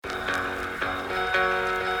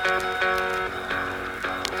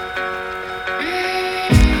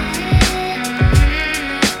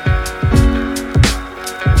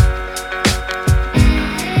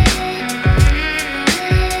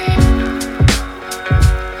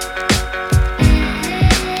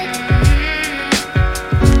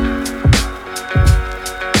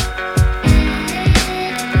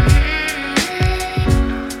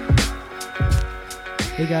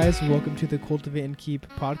Welcome to the Cultivate and Keep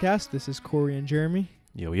podcast. This is Corey and Jeremy.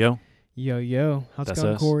 Yo, yo. Yo, yo. How's it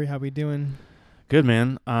going, Corey? How we doing? Good,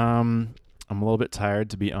 man. I'm a little bit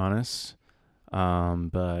tired, to be honest,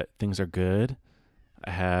 but things are good.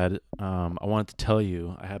 I wanted to tell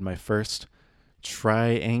you, I had my first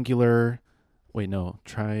triagonal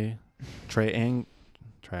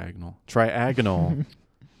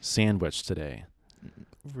sandwich today.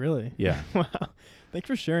 Really? Yeah. Wow. Thanks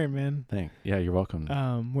for sharing, man. Yeah, you're welcome.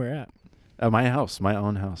 Where at? At my house, my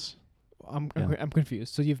own house. I'm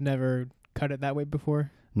confused. So you've never cut it that way before?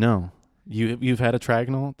 No. You've had a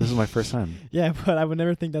triagonal? This is my first time. Yeah, but I would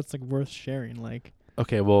never think that's like worth sharing. Like,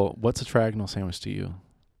 okay, well, what's a triagonal sandwich to you?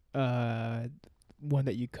 One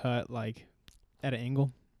that you cut like at an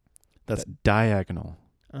angle. That's diagonal.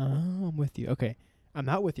 Oh, I'm with you. Okay. I'm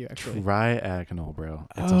not with you, actually. Triagonal, bro.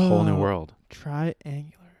 It's a whole new world.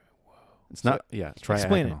 Triangular. Whoa. It's not, triagonal.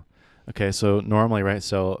 Explain it. Okay, so normally, right,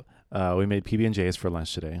 we made PB&Js for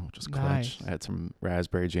lunch today, which was clutch. Nice. I had some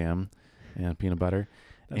raspberry jam and peanut butter.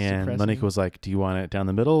 That's and depressing. Monique was like, do you want it down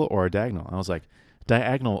the middle or diagonal? I was like,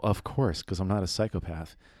 diagonal, of course, because I'm not a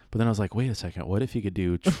psychopath. But then I was like, wait a second, what if you could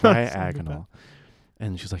do triagonal?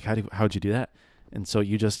 And she's like, how'd you do that? And so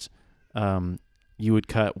you just, you would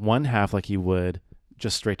cut one half like you would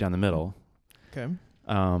just straight down the middle. Okay.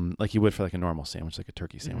 Like you would for like a normal sandwich, like a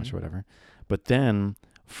turkey sandwich or whatever. But then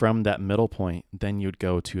from that middle point, then you'd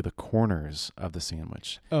go to the corners of the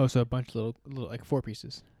sandwich. Oh, so a bunch of little like 4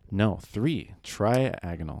 pieces. No, 3.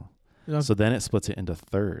 Triagonal. So then it splits it into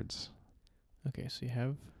thirds. Okay, so you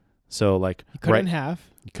have... So like... You cut it in half.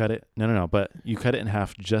 You cut it... No. But you cut it in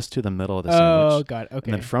half just to the middle of the sandwich. Oh, God.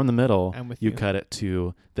 Okay. And then from the middle, you cut it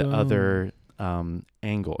to the other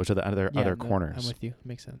angle, or to the other corners. I'm with you.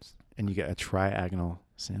 Makes sense. And you get a triagonal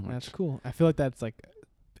sandwich. That's cool. I feel like that's like...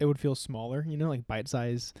 It would feel smaller, like bite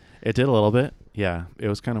size. It did a little bit. Yeah. It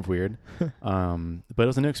was kind of weird. But it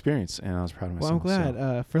was a new experience, and I was proud of myself. Well, I'm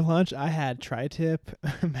glad. For lunch, I had tri-tip,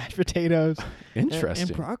 mashed potatoes. Interesting.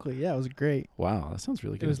 And broccoli. Yeah, it was great. Wow, that sounds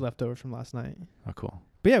really good. It was leftovers from last night. Oh, cool.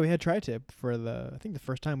 But yeah, we had tri-tip for I think the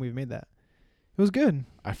first time we've made that. It was good.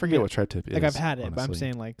 I forget what tri-tip is. Like, I've had it, honestly. but I'm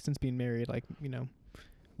saying, like, since being married, like, we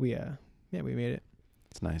made it.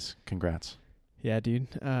 It's nice. Congrats. Yeah, dude.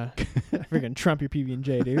 Freaking trump your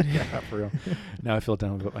PB&J, dude. Yeah, for real. Now I feel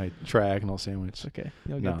down with my triagonal sandwich. Okay,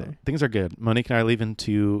 you'll get there. Things are good. Monique and I are leaving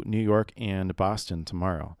to New York and Boston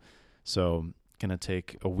tomorrow. So gonna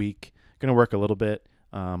take a week. Gonna work a little bit,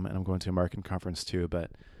 and I'm going to a marketing conference too. But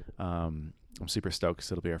I'm super stoked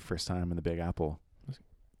because it'll be our first time in the Big Apple.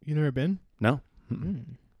 You never been? No.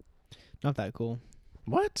 Not that cool.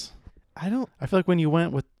 What? I feel like when you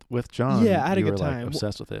went with John, I had a good time. Like,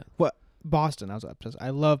 obsessed with it. What? Boston, I was obsessed.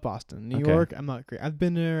 I love Boston. New York, I'm not great. I've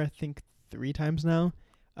been there, I think, 3 times now.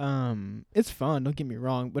 It's fun. Don't get me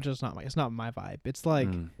wrong, but it's not my vibe. It's like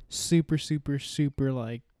super, super, super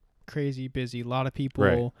like crazy busy. A lot of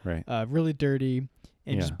people, right. Really dirty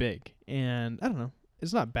and just big. And I don't know.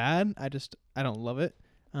 It's not bad. I don't love it.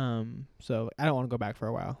 So I don't want to go back for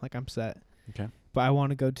a while. Like, I'm set. Okay. But I want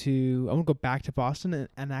to go back to Boston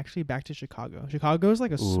and actually back to Chicago. Chicago is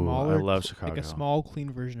like a smaller, I love Chicago. Like a small,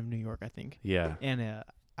 clean version of New York, I think. Yeah. And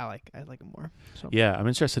I like it more. So. Yeah, I'm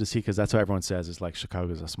interested to see because that's what everyone says is like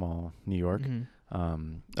Chicago's a small New York.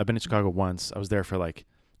 Mm-hmm. I've been to Chicago once. I was there for like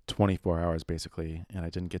 24 hours basically, and I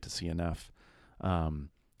didn't get to see enough.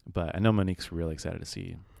 But I know Monique's really excited to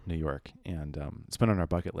see New York, and it's been on our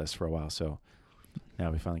bucket list for a while. So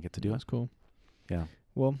now we finally get to do it. That's cool. Yeah.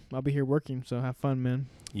 Well, I'll be here working, so have fun, man.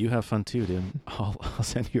 You have fun too, dude. I'll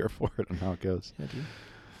send you a report on how it goes. Yeah, dude.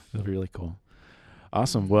 It'll be really cool.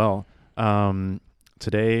 Awesome. Well,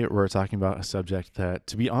 today we're talking about a subject that,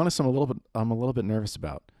 to be honest, I'm a little bit nervous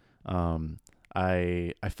about.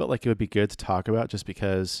 I felt like it would be good to talk about just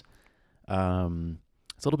because it's a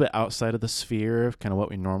little bit outside of the sphere of kind of what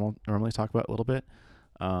we normally talk about a little bit.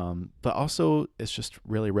 But also it's just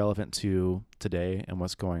really relevant to today and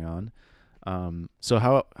what's going on. So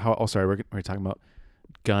we're talking about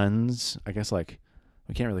guns. I guess like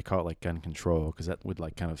we can't really call it like gun control because that would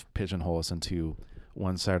like kind of pigeonhole us into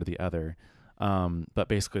one side or the other. But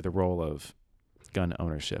basically the role of gun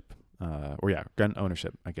ownership, gun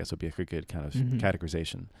ownership, I guess would be a good kind of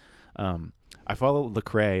categorization. I follow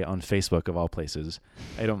Lecrae on Facebook of all places.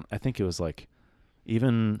 I think it was like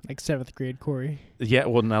even like 7th grade Corey. Yeah,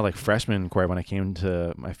 well, now like freshman Corey when I came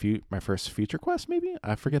to my first Future Quest, maybe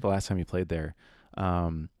I forget the last time you played there,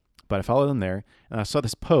 but I followed them there and I saw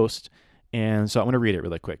this post, and so I'm going to read it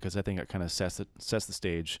really quick because I think it kind of sets the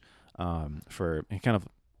stage for it. Kind of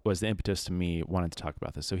was the impetus to me wanting to talk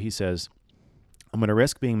about this. So he says, "I'm going to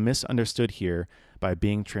risk being misunderstood here by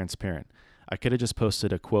being transparent. I could have just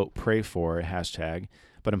posted a quote pray for hashtag,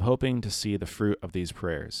 but I'm hoping to see the fruit of these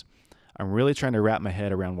prayers. I'm really trying to wrap my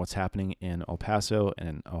head around what's happening in El Paso and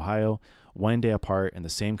in Ohio. One day apart in the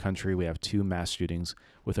same country, we have 2 mass shootings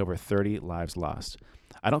with over 30 lives lost.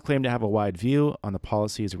 I don't claim to have a wide view on the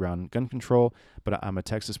policies around gun control, but I'm a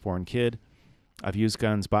Texas-born kid. I've used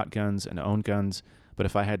guns, bought guns, and owned guns, but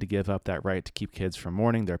if I had to give up that right to keep kids from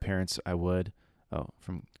mourning their parents, I would.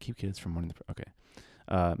 Keep kids from mourning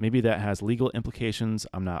okay. Maybe that has legal implications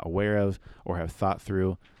I'm not aware of or have thought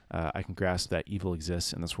through. I can grasp that evil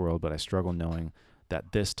exists in this world, but I struggle knowing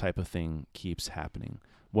that this type of thing keeps happening.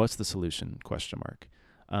 What's the solution? ?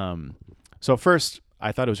 So first,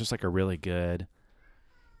 I thought it was just like a really good,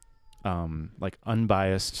 like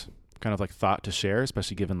unbiased kind of like thought to share,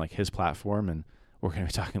 especially given like his platform. And we're going to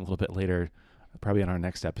be talking a little bit later, probably on our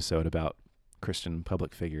next episode, about Christian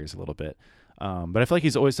public figures a little bit. But I feel like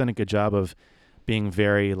he's always done a good job of being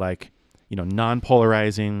very like,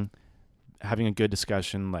 non-polarizing, having a good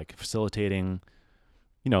discussion, like facilitating,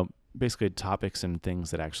 basically topics and things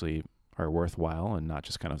that actually are worthwhile and not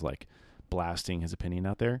just kind of like blasting his opinion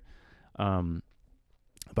out there. But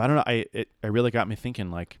I don't know. It really got me thinking,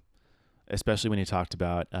 like, especially when he talked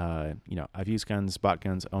about, I've used guns, bought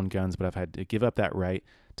guns, owned guns, but I've had to give up that right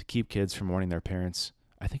to keep kids from mourning their parents.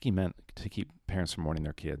 I think he meant to keep parents from mourning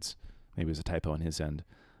their kids. Maybe it was a typo on his end.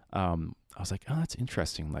 I was like, oh, that's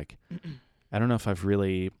interesting. Like, I don't know if I've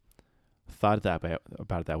really thought about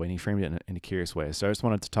it that way, and he framed it in a curious way. So I just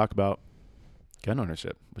wanted to talk about gun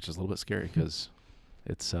ownership, which is a little bit scary because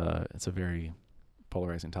it's a very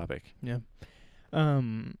polarizing topic. Yeah.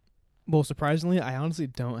 Well, surprisingly, I honestly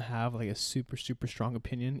don't have like a super, super strong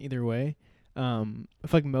opinion either way. I feel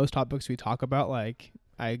like most topics we talk about, like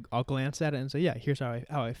I'll glance at it and say, yeah, here's how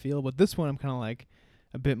I feel. But this one, I'm kind of like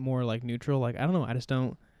a bit more like neutral. Like, I don't know. I just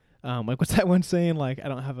don't, like what's that one saying? Like, I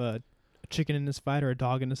don't have a chicken in this fight or a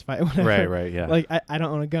dog in this fight, whatever. Right, yeah. Like, I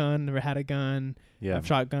don't own a gun, never had a gun. Yeah. I've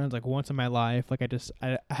shot guns like once in my life. Like,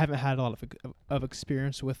 I haven't had a lot of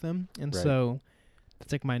experience with them. And so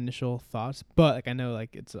that's like my initial thoughts. But like, I know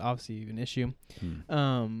like it's obviously an issue.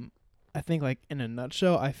 I think like in a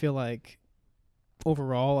nutshell, I feel like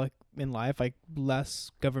overall, like in life, like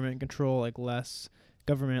less government control, like less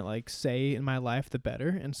government like say in my life, the better.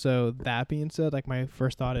 And so that being said, like my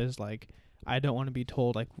first thought is like, I don't want to be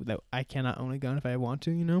told like that I cannot own a gun if I want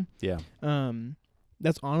to, Yeah.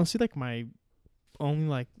 That's honestly like my only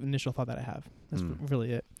like initial thought that I have. That's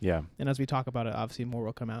really it. Yeah. And as we talk about it, obviously more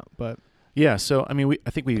will come out, but yeah. So, I mean, I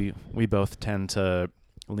think we both tend to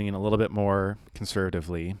lean a little bit more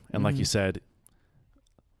conservatively. And like you said,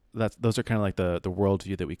 those are kind of like the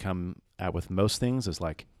worldview that we come at with most things is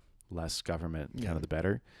like less government, kind of the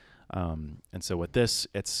better. And so with this,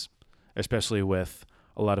 it's especially with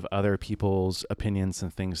a lot of other people's opinions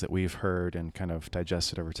and things that we've heard and kind of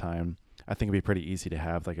digested over time, I think it'd be pretty easy to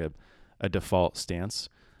have like a default stance.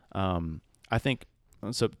 I think,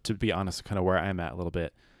 so to be honest, kind of where I'm at a little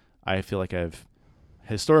bit, I feel like I've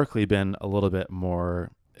historically been a little bit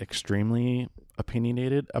more extremely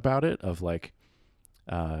opinionated about it, of like,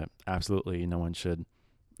 absolutely no one should,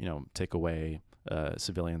 take away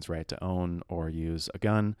civilians' right to own or use a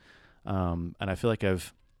gun. And I feel like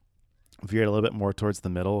I've veered a little bit more towards the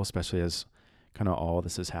middle, especially as kind of all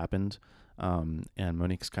this has happened. And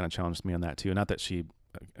Monique's kind of challenged me on that too. Not that she,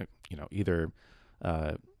 either,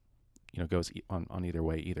 goes on either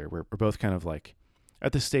way either. We're both kind of like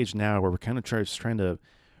at this stage now where we're kind of just trying to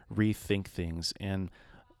rethink things. And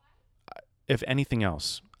if anything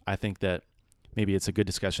else, I think that maybe it's a good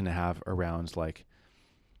discussion to have around like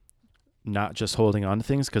not just holding on to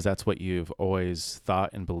things because that's what you've always thought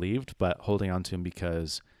and believed, but holding on to them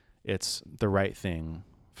because it's the right thing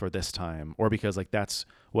for this time, or because like that's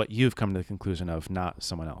what you've come to the conclusion of, not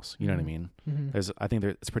someone else. You know what I mean? I think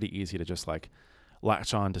it's pretty easy to just like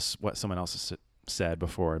latch on to what someone else has said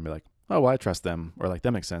before and be like, oh, well, I trust them, or like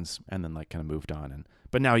that makes sense, and then like kind of moved on.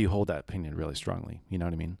 But now you hold that opinion really strongly. You know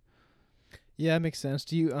what I mean? Yeah, it makes sense.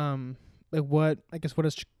 Do you like what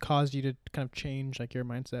has caused you to kind of change like your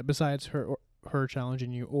mindset besides her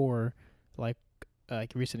challenging you, or like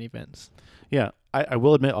recent events? Yeah, I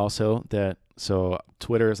will admit also that so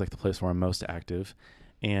Twitter is like the place where I'm most active,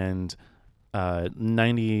 and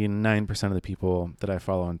 99% of the people that I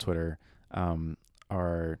follow on Twitter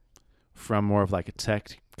are from more of like a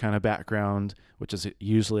tech kind of background, which is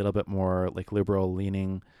usually a little bit more like liberal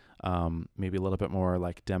leaning, maybe a little bit more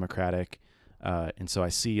like democratic. And so I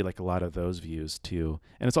see like a lot of those views too.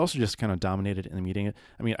 And it's also just kind of dominated in the media.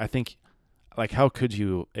 I mean, I think like, how could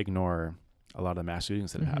you ignore a lot of the mass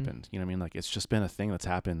shootings that have happened? You know what I mean? Like, it's just been a thing that's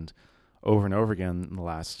happened over and over again in the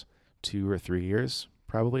last 2 or 3 years,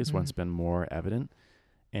 probably is when it's been more evident,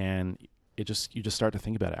 and you just start to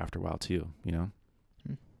think about it after a while too, you know.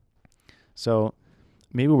 So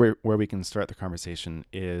maybe where we can start the conversation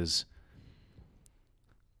is,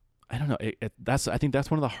 I don't know, I think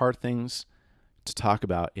that's one of the hard things to talk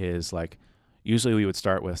about is like, usually we would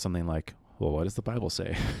start with something like, well, what does the Bible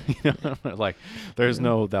say? You know, like there's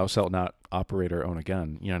no thou shalt not operate or own a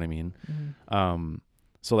gun. You know what I mean?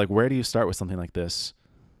 So like, where do you start with something like this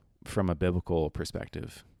from a biblical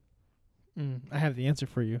perspective? I have the answer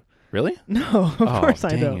for you. Really? No, of course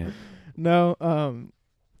I don't. It. No,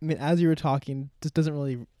 I mean, as you were talking, this doesn't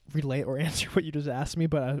really relate or answer what you just asked me,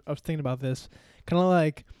 but I was thinking about this, kind of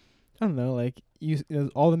like, I don't know, like you know,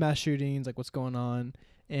 all the mass shootings, like what's going on,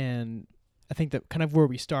 and I think that kind of where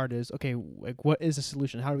we start is, okay, like what is the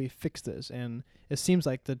solution? How do we fix this? And it seems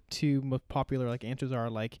like the two most popular like answers are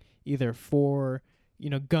like either for, you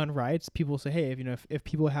know, gun rights. People say, hey, if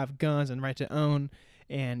people have guns and right to own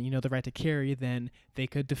and, you know, the right to carry, then they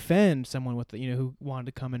could defend someone with, you know, who wanted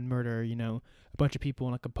to come and murder, you know, a bunch of people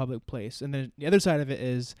in like a public place. And then the other side of it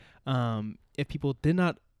is, if people could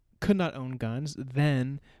not own guns,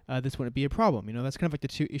 then this wouldn't be a problem. You know, that's kind of like the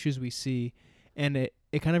two issues we see. And it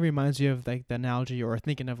kind of reminds you of like the analogy or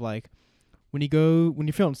thinking of like when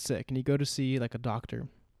you're feeling sick and you go to see like a doctor,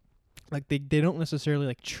 like they don't necessarily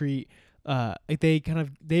like treat, like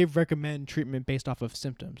they recommend treatment based off of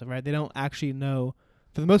symptoms, right? They don't actually know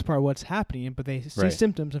for the most part what's happening, but they see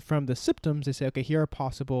symptoms, and from the symptoms they say, okay, here are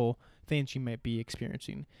possible things you might be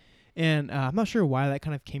experiencing. And I'm not sure why that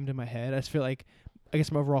kind of came to my head. I just feel like, I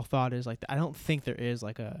guess my overall thought is like, I don't think there is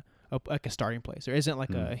like a starting place. There isn't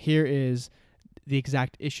like here is the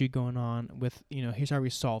exact issue going on with, you know, here's how we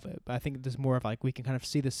solve it. But I think there's more of like, we can kind of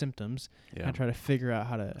see the symptoms and try to figure out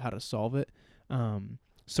how to solve it.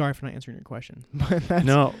 Sorry for not answering your question, but that's kind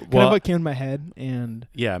of what came to my head. And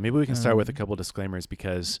yeah, maybe we can start with a couple disclaimers,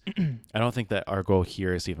 because I don't think that our goal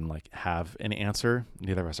here is even like have an answer.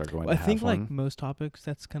 Neither of us are going to have one. I think like most topics,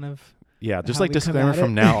 that's kind of just like disclaimer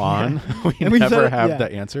from now on. We never have the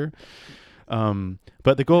answer.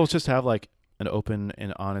 But the goal is just to have like an open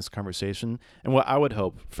and honest conversation. And what I would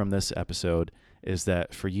hope from this episode is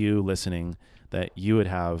that for you listening, that you would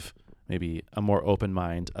have maybe a more open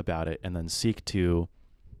mind about it, and then seek to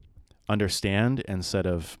understand instead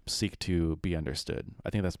of seek to be understood. I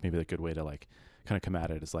think that's maybe a good way to like kind of come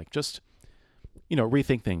at it, is like, just, you know,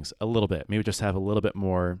 rethink things a little bit, maybe just have a little bit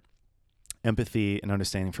more empathy and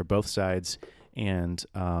understanding for both sides, and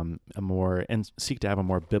seek to have a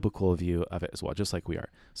more biblical view of it as well, just like we are.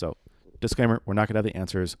 So disclaimer, we're not going to have the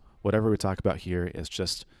answers. Whatever we talk about here is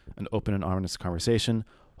just an open and honest conversation.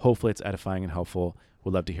 Hopefully it's edifying and helpful.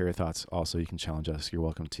 We'd love to hear your thoughts. Also, you can challenge us. You're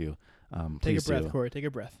welcome to. Take a breath, Corey. Take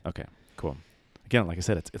a breath. Okay, cool. Again, like I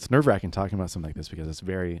said, it's nerve-wracking talking about something like this because it's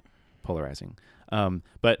very polarizing.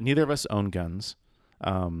 But neither of us own guns.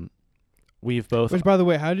 We've both... Which, by the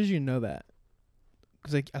way, how did you know that?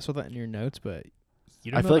 Because like, I saw that in your notes, but...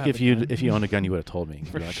 I feel like if you own a gun, you would have told me.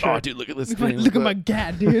 You'd be like, sure. Oh, dude, look at this thing. Look at my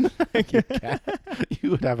gat, dude. You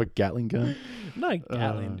would have a Gatling gun? Not a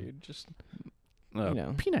Gatling, dude. Just, you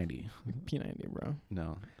know. P90. P90, bro.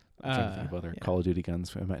 No. I'm trying to think of other Call of Duty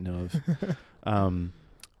guns I might know of.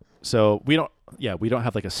 So we don't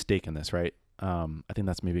have like a stake in this, right? I think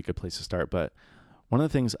that's maybe a good place to start. But one of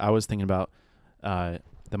the things I was thinking about that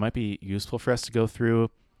might be useful for us to go through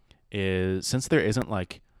is, since there isn't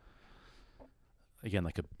like, again,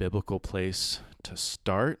 like a biblical place to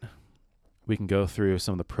start, we can go through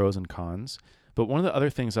some of the pros and cons. But one of the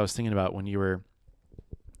other things I was thinking about when you were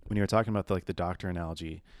talking about the doctor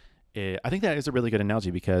analogy, I think that is a really good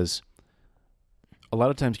analogy, because a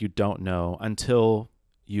lot of times you don't know until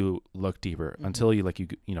you look deeper, until you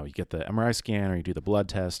get the MRI scan or you do the blood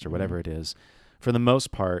test or whatever it is. For the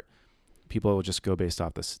most part, people will just go based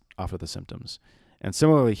off of the symptoms. And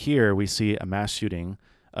similarly here, we see a mass shooting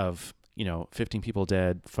of 15 people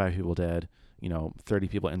dead, 5 people dead, 30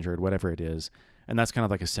 people injured, whatever it is. And that's kind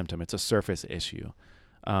of like a symptom. It's a surface issue.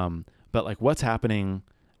 But like, what's happening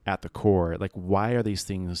at the core? Like, why are these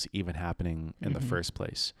things even happening in the first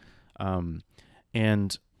place?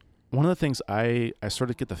 And one of the things I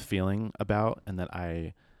sort of get the feeling about, and that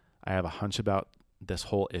I have a hunch about this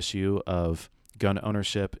whole issue of gun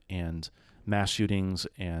ownership and mass shootings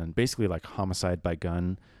and basically like homicide by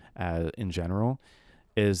gun in general,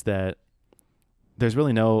 is that there's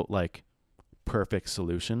really no like perfect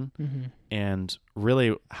solution. And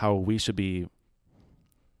really how we should be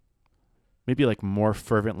maybe like more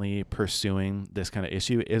fervently pursuing this kind of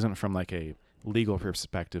issue isn't from like a legal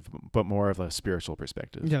perspective, but more of a spiritual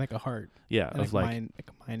perspective. Yeah, like a heart. Yeah, of like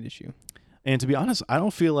a mind issue. And to be honest, I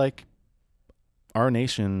don't feel like our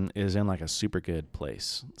nation is in like a super good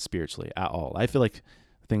place spiritually at all. I feel like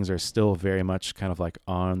things are still very much kind of like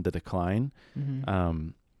on the decline.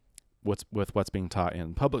 What's being taught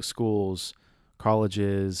in public schools,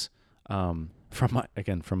 colleges, from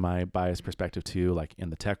my biased perspective too, like in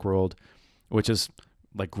the tech world, which is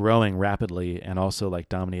like growing rapidly and also like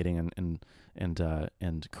dominating and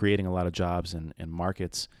creating a lot of jobs and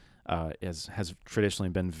markets, has traditionally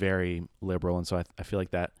been very liberal. And so I feel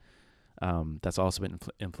like that, that's also been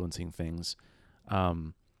influencing things.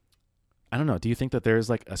 I don't know. Do you think that there's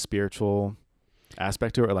like a spiritual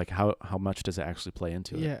aspect to it, or like how much does it actually play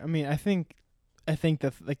into it? Yeah, I mean, I think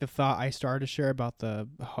that like the thought I started to share about the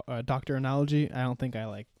doctor analogy, I don't think I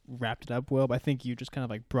like wrapped it up well, but I think you just kind of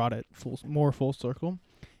like brought it full circle.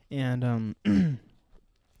 And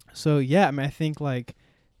so yeah, I mean, I think like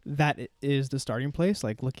that is the starting place,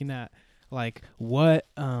 like looking at like what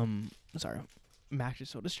sorry, Max is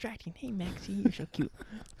so distracting. Hey Maxie, you're so cute.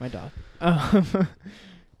 My dog.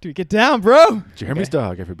 Dude, get down, bro. Jeremy's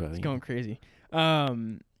dog, everybody. It's going crazy.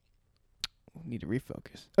 Need to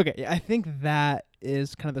refocus. Okay, yeah, I think that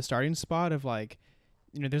is kind of the starting spot of like,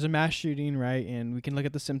 there's a mass shooting, right? And we can look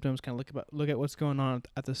at the symptoms, kind of look at what's going on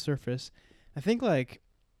at the surface. I think like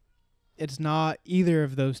it's not either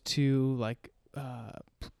of those two, like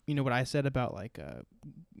what I said about like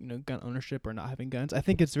gun ownership or not having guns. I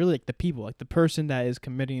think it's really like the people, like the person that is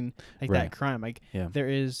committing like that crime. Like there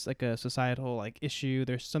is like a societal like issue.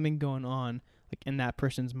 There's something going on like in that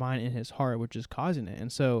person's mind, in his heart, which is causing it.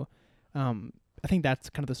 And so I think that's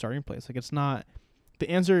kind of the starting place. Like it's not, the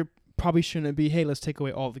answer probably shouldn't be, hey, let's take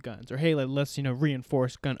away all the guns, or hey, let's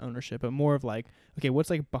reinforce gun ownership, but more of like, okay, what's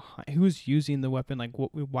like behind, who's using the weapon, like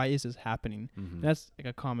why is this happening? That's like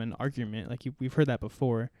a common argument, like we've heard that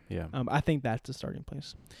before. I think that's the starting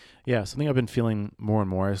place. Something I've been feeling more and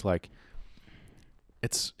more is like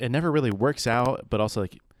it never really works out, but also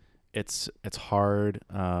like it's hard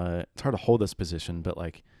to hold this position, but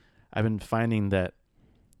like I've been finding that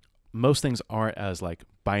most things aren't as like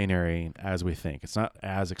binary as we think. It's not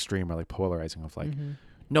as extreme or like polarizing of like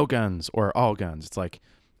no guns or all guns. It's like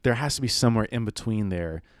there has to be somewhere in between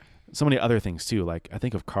there. So many other things too. Like I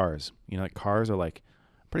think of cars. Like cars are like,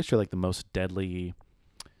 I'm pretty sure like the most deadly,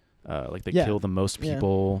 like they kill the most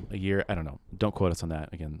people a year. I don't know. Don't quote us on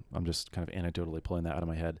that. Again, I'm just kind of anecdotally pulling that out of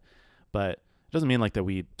my head. But it doesn't mean like that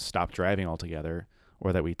we stop driving altogether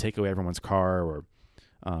or that we take away everyone's car or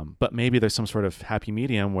but maybe there's some sort of happy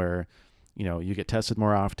medium where, you get tested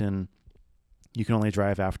more often. You can only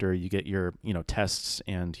drive after you get your, tests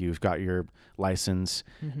and you've got your license,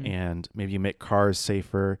 and maybe you make cars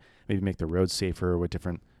safer, maybe make the roads safer with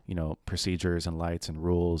different, procedures and lights and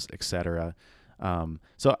rules, etc.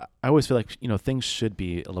 So I always feel like, things should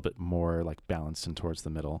be a little bit more like balanced and towards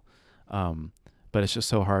the middle. But it's just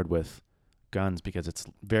so hard with guns because it's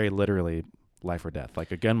very literally life or death.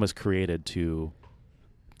 Like a gun was created to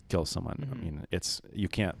kill someone. I mean, you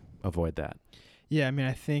can't avoid that. Yeah, I mean,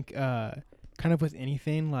 I think kind of with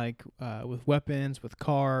anything, like with weapons, with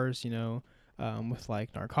cars, with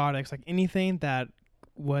like narcotics, like anything that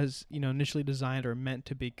was initially designed or meant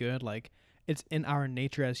to be good, like it's in our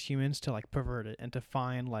nature as humans to like pervert it and to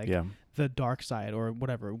find like the dark side or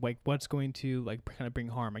whatever, like what's going to like kind of bring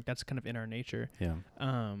harm. Like that's kind of in our nature.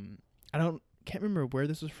 Can't remember where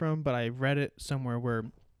this was from, but I read it somewhere where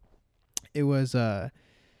it was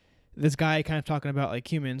this guy kind of talking about like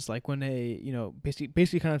humans, like when they,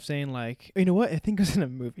 basically kind of saying like, I think it was in a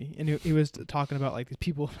movie, and he was talking about like these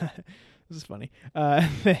people. This is funny.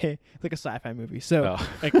 They like a sci-fi movie. So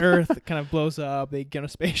like Earth kind of blows up. They get on a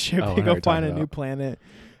spaceship. They go find a new planet.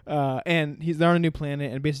 And they're on a new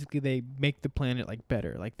planet, and basically they make the planet like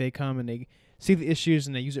better. Like they come and they see the issues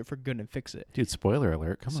and they use it for good and fix it. Dude, spoiler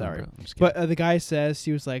alert. Come Sorry. on, bro. But the guy says,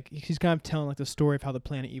 he was like, he's kind of telling like the story of how the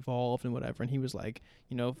planet evolved and whatever. And he was like,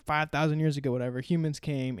 5,000 years ago, whatever, humans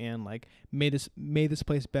came and like made this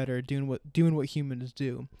place better, doing what humans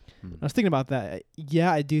do. I was thinking about that.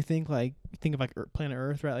 Yeah, I do think like planet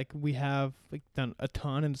Earth, right? Like we have like done a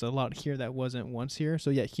ton, and there's a lot here that wasn't once here.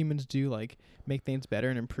 So yeah, humans do like make things better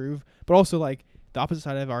and improve. But also like the opposite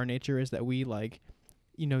side of our nature is that we like,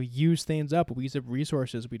 use things up. We use up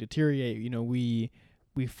resources. We deteriorate.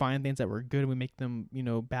 We find things that were good and we make them,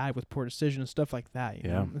 bad with poor decisions, stuff like that.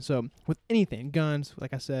 You know? And so with anything, guns,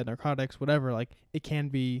 like I said, narcotics, whatever, like it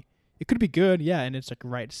could be good, in its like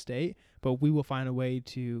right state, but we will find a way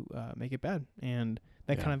to make it bad, and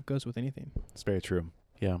that kind of goes with anything. It's very true.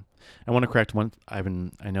 Yeah, I want to correct one. I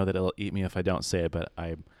know that it'll eat me if I don't say it, but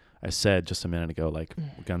I said just a minute ago like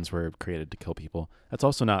guns were created to kill people. That's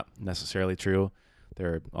also not necessarily true.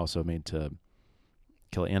 They're also made to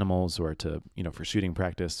kill animals or to, for shooting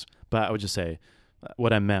practice. But I would just say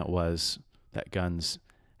what I meant was that guns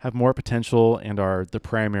have more potential and are the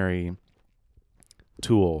primary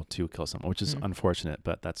tool to kill someone, which is unfortunate,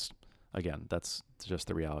 but that's just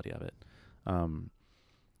the reality of it.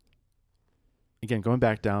 Again, going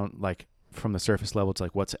back down, like from the surface level to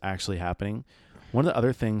like what's actually happening. One of the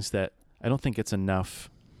other things that I don't think gets enough,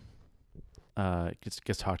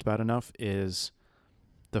 gets talked about enough is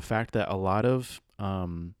the fact that a lot of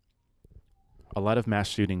mass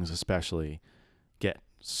shootings, especially, get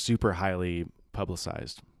super highly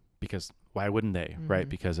publicized, because why wouldn't they, right?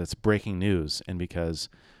 Because it's breaking news, and because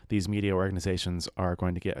these media organizations are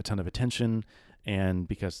going to get a ton of attention, and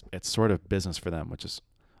because it's sort of business for them, which is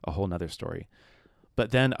a whole nother story.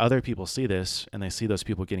 But then other people see this, and they see those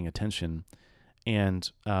people getting attention, and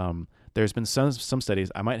there's been some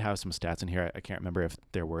studies. I might have some stats in here. I can't remember if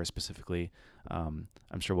there were specifically. I'm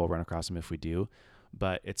sure we'll run across them if we do.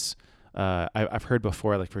 But it's I've heard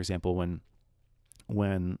before, like for example,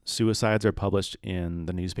 when suicides are published in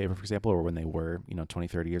the newspaper, for example, or when they were, 20,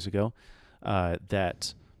 30 years ago,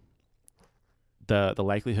 that the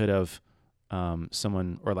likelihood of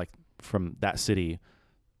someone, or like from that city,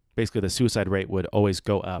 basically the suicide rate would always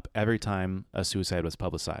go up every time a suicide was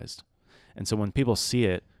publicized. And so when people see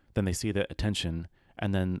it, then they see the attention,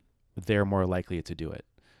 and then they're more likely to do it.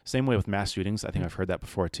 Same way with mass shootings. I think I've heard that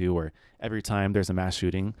before too, where every time there's a mass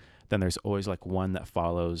shooting, then there's always like one that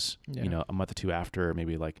follows, a month or two after, or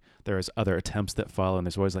maybe like there's other attempts that follow, and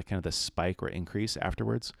there's always like kind of this spike or increase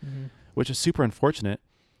afterwards, which is super unfortunate.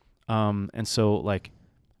 And so like,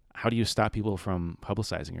 how do you stop people from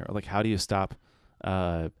publicizing it? Or like, how do you stop,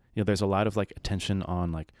 there's a lot of like attention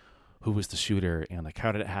on like who was the shooter and like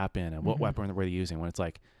how did it happen and what weapon were they using, when it's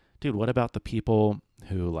like, dude, what about the people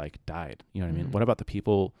who like died? You know what I mean? What about the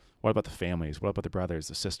people? What about the families? What about the brothers,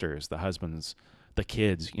 the sisters, the husbands, the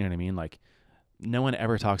kids? You know what I mean? Like, no one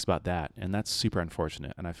ever talks about that, and that's super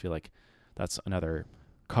unfortunate. And I feel like that's another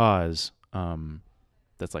cause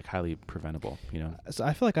that's like highly preventable. So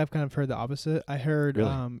I feel like I've kind of heard the opposite. I heard,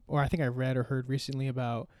 really? or I think I read or heard recently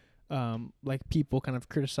about like people kind of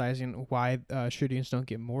criticizing why shootings don't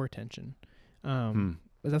get more attention.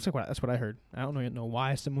 That's what I heard. I don't know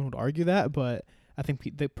why someone would argue that, but I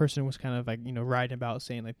think the person was kind of like, writing about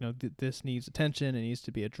saying like, this needs attention, it needs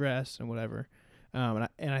to be addressed and whatever. And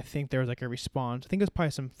I think there was like a response. I think it was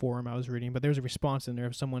probably some forum I was reading, but there was a response in there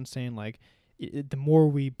of someone saying like, the more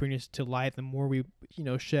we bring this to light, the more we,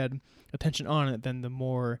 shed attention on it, then the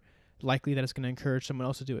more likely that it's going to encourage someone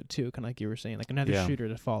else to do it too. Kind of like you were saying, like another shooter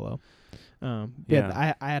to follow.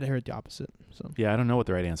 I had heard the opposite. So yeah, I don't know what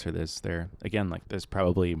the right answer is there. Again, like there's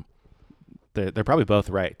probably, they're probably both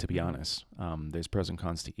right, to be honest. There's pros and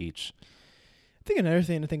cons to each. I think another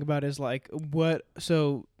thing to think about is like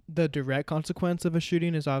so the direct consequence of a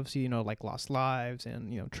shooting is obviously, like lost lives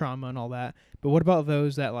and, trauma and all that. But what about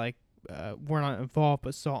those that like, were not involved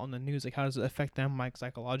but saw it on the news? Like, how does it affect them, like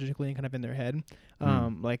psychologically and kind of in their head?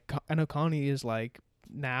 Like I know Connie is like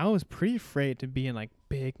now is pretty afraid to be in like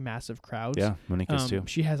big massive crowds. Yeah, Monique is too.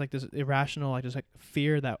 She has like this irrational like just like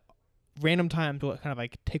fear that random times will kind of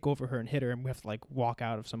like take over her and hit her, and we have to like walk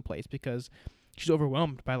out of some place because she's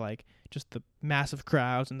overwhelmed by like just the massive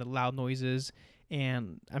crowds and the loud noises.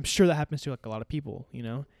 And I'm sure that happens to like a lot of people,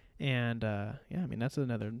 and I mean that's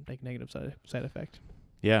another like negative side effect.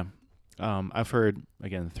 Yeah. I've heard,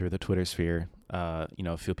 again, through the Twitter sphere,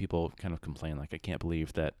 a few people kind of complain, like, I can't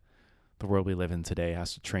believe that the world we live in today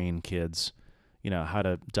has to train kids, how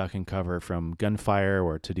to duck and cover from gunfire,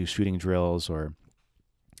 or to do shooting drills, or,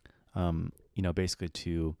 basically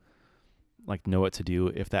to, like, know what to do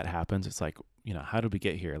if that happens. It's like, how did we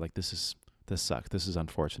get here? Like, this sucks. This is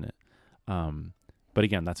unfortunate. But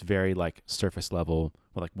again, that's very, like, surface level,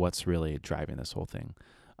 like, what's really driving this whole thing.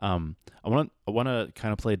 I want to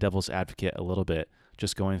kind of play devil's advocate a little bit,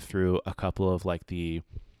 just going through a couple of like the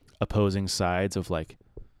opposing sides of like,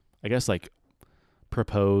 I guess like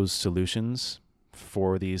proposed solutions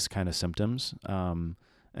for these kind of symptoms. And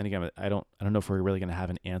again, I don't know if we're really going to have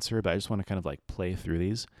an answer, but I just want to kind of like play through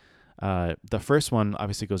these. The first one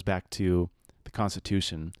obviously goes back to the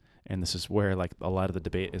Constitution, and this is where like a lot of the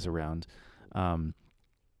debate is around.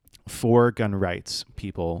 For gun rights,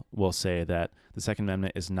 people will say that the Second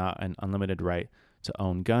Amendment is not an unlimited right to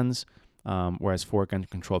own guns, whereas for gun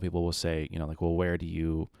control, people will say, like, well, where do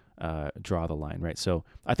you draw the line, right? So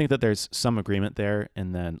I think that there's some agreement there,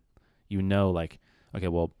 and then, like, okay,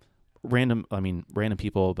 well, random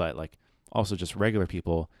people, but like also just regular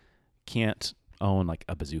people can't own like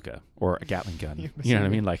a bazooka or a Gatling gun. You know what I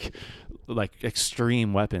mean? Like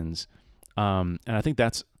extreme weapons. And I think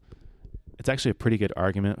it's actually a pretty good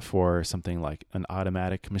argument for something like an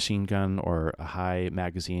automatic machine gun or a high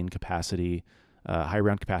magazine capacity high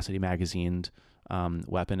round capacity magazined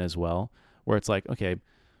weapon as well, where it's like, okay,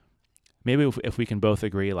 maybe if we can both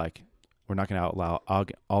agree, like, we're not going to outlaw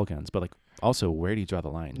all guns, but like, also, where do you draw the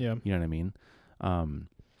line? Yeah. You know what I mean?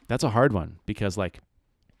 That's a hard one, because like,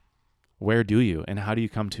 where do you, and how do you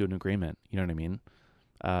come to an agreement? You know what I mean?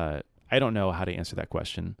 I don't know how to answer that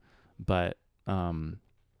question, but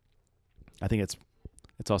I think it's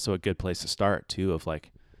also a good place to start too, of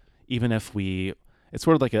like, even if it's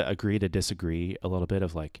sort of like a agree to disagree a little bit,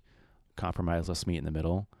 of like, compromise, let's meet in the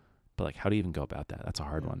middle. But like, how do you even go about that? That's a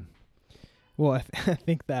hard one. Well, I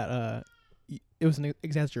think that it was an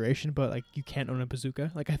exaggeration, but like, you can't own a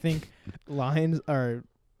bazooka. Like, I think lines are,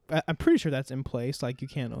 I'm pretty sure that's in place. Like, you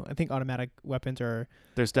can't own, I think automatic weapons are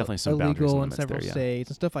there's definitely some boundaries illegal and in several states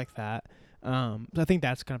and stuff like that. So I think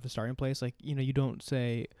that's kind of the starting place. Like, you don't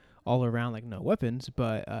say all around like no weapons,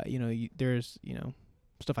 but there's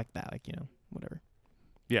stuff like that, like whatever.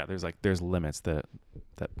 Yeah, there's limits that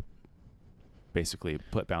basically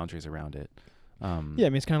put boundaries around it. Yeah, I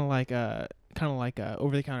mean, it's kind of like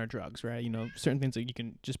over the counter drugs, right? Certain things that you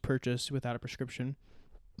can just purchase without a prescription.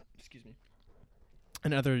 Excuse me.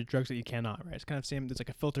 And other drugs that you cannot, right? It's kind of same. There's like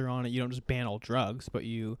a filter on it. You don't just ban all drugs, but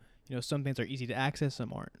some things are easy to access,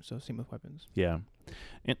 some aren't. So same with weapons. Yeah,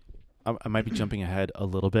 and I might be jumping ahead a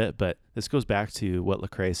little bit, but this goes back to what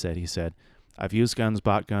Lecrae said. He said, "I've used guns,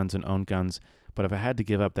 bought guns, and owned guns, but if I had to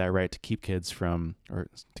give up that right to keep parents from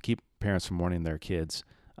warning their kids,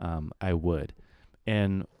 I would."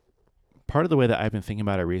 And part of the way that I've been thinking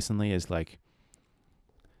about it recently is like,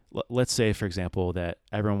 let's say, for example, that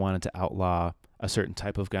everyone wanted to outlaw a certain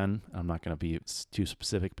type of gun. I'm not going to be too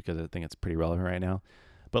specific because I think it's pretty relevant right now.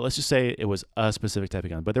 But let's just say it was a specific type of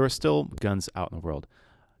gun, but there were still guns out in the world.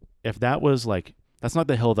 If that was like, that's not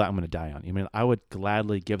the hill that I'm going to die on. I mean, I would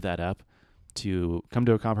gladly give that up to come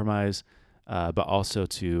to a compromise, but also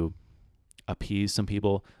to appease some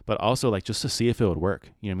people, but also like just to see if it would work.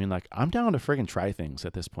 You know what I mean? Like, I'm down to friggin' try things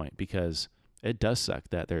at this point, because it does suck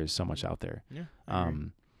that there's so much out there. Yeah.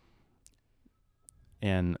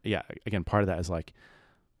 And yeah, again, part of that is like,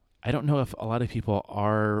 I don't know if a lot of people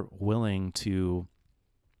are willing to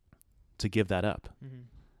give that up. Mm-hmm.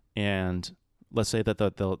 And let's say that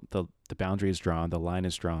the boundary is drawn, the line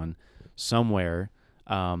is drawn somewhere,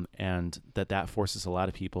 and that forces a lot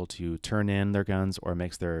of people to turn in their guns, or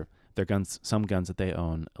makes their guns, some guns that they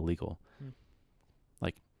own, illegal.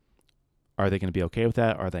 Like, are they going to be okay with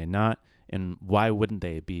that? Are they not? And why wouldn't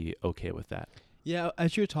they be okay with that? Yeah,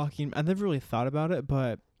 as you were talking, I never really thought about it,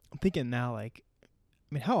 but I'm thinking now, like, I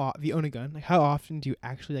mean, if you own a gun, like, how often do you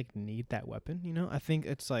actually like need that weapon? I think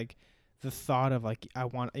it's like the thought of like, I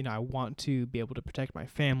want to be able to protect my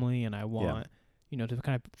family, and I want, to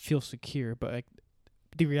kind of feel secure. But like,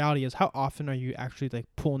 the reality is, how often are you actually like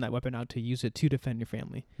pulling that weapon out to use it to defend your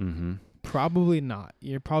family? Mm-hmm. Probably not.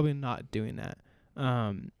 You're probably not doing that.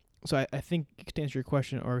 So I think, to answer your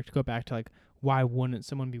question, or to go back to like, why wouldn't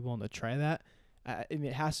someone be willing to try that? I mean,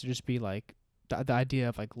 it has to just be like the idea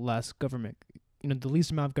of like less government, the least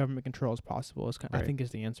amount of government control as possible is right. I think is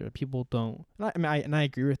the answer. People don't, I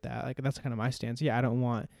agree with that. Like, that's kind of my stance. Yeah, I don't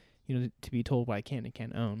want to be told what I can and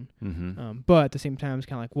can't own. Mm-hmm. But at the same time, it's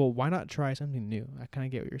kind of like, well, why not try something new? I kind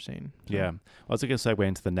of get what you're saying. So. Yeah, well, it's a good segue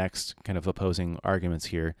into the next kind of opposing arguments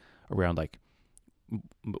here around like,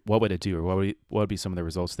 what would it do, or what would be some of the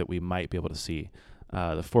results that we might be able to see.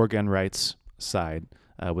 The for gun rights side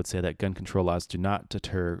would say that gun control laws do not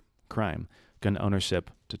deter crime. Gun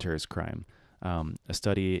ownership deters crime. A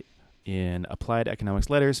study in Applied Economics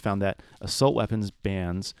Letters found that assault weapons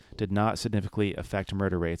bans did not significantly affect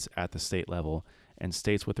murder rates at the state level, and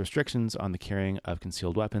states with restrictions on the carrying of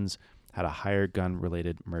concealed weapons had a higher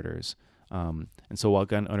gun-related murders. And so while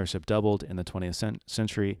gun ownership doubled in the 20th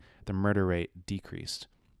century, the murder rate decreased.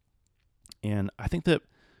 And I think that,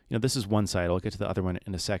 this is one side. I'll get to the other one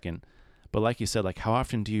in a second. But like you said, like, how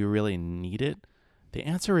often do you really need it? The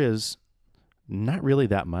answer is not really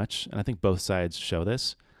that much. And I think both sides show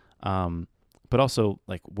this. But also,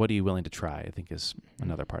 like, what are you willing to try, I think, is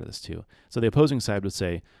another part of this too. So the opposing side would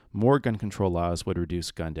say more gun control laws would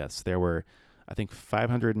reduce gun deaths. There were, I think,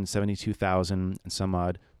 572,000 and some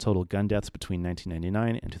odd total gun deaths between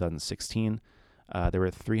 1999 and 2016. There were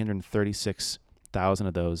 336,000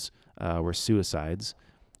 of those were suicides,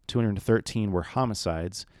 213 were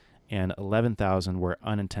homicides, and 11,000 were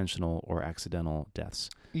unintentional or accidental deaths.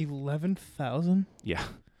 11,000? Yeah.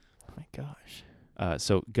 Oh my gosh.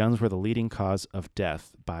 So guns were the leading cause of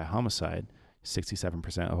death by homicide,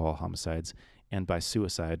 67% of all homicides, and by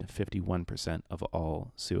suicide, 51% of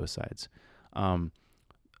all suicides.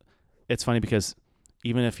 It's funny because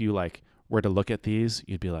even if you like were to look at these,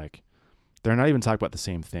 you'd be like, they're not even talking about the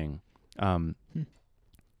same thing. Gun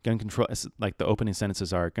control, like the opening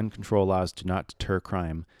sentences are, gun control laws do not deter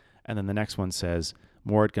crime. And then the next one says,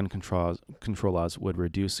 more gun control laws would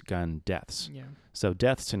reduce gun deaths. Yeah. So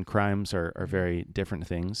deaths and crimes are very different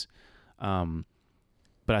things.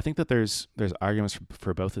 But I think that there's arguments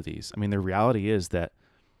for both of these. I mean, the reality is that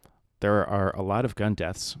there are a lot of gun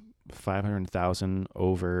deaths, 500,000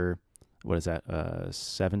 over,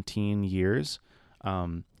 17 years.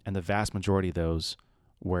 And the vast majority of those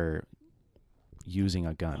were using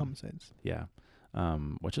a gun. Homicides. Yeah.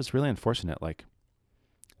 Which is really unfortunate. Like,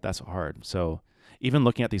 that's hard. So even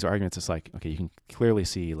looking at these arguments, it's like, okay, you can clearly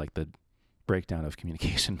see like the breakdown of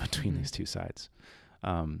communication between these two sides.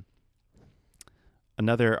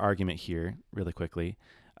 Another argument here, really quickly,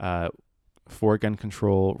 for gun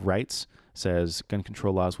control rights says gun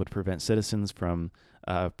control laws would prevent citizens from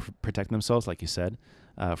protecting themselves, like you said,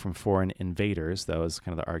 from foreign invaders. That was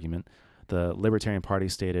kind of the argument. The Libertarian Party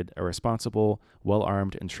stated, a responsible,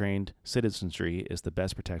 well-armed, and trained citizenry is the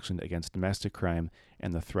best protection against domestic crime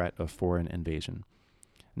and the threat of foreign invasion.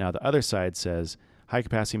 Now, the other side says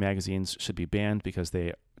high-capacity magazines should be banned because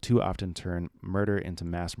they too often turn murder into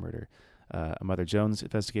mass murder. A Mother Jones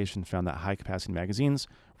investigation found that high-capacity magazines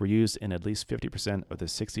were used in at least 50% of the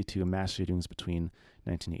 62 mass shootings between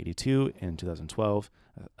 1982 and 2012,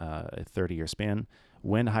 a 30-year span.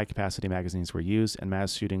 When high-capacity magazines were used in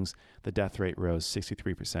mass shootings, the death rate rose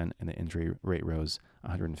 63% and the injury rate rose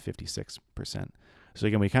 156%. So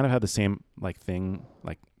again, we kind of have the same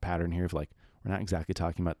pattern here of like, we're not exactly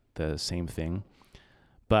talking about the same thing.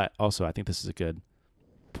 But also, I think this is a good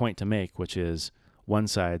point to make, which is one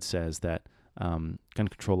side says that gun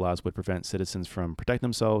control laws would prevent citizens from protecting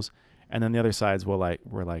themselves. And then the other sides we're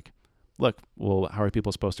like, look, well, how are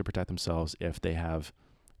people supposed to protect themselves if they have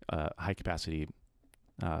high-capacity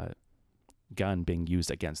gun being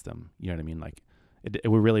used against them? You know what I mean? Like, it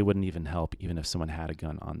really wouldn't even help even if someone had a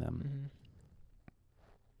gun on them,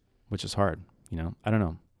 which is hard. You know, I don't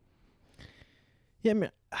know. Yeah, I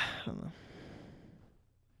mean, I don't know.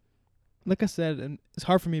 Like I said, and it's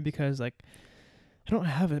hard for me because like I don't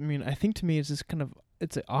have it. I mean, I think to me it's just kind of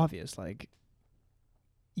it's obvious. Like,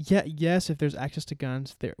 yes, if there's access to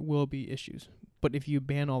guns, there will be issues. But if you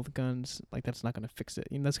ban all the guns, like that's not going to fix it.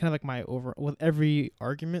 You know, that's kind of like my with every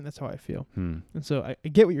argument. That's how I feel. And so I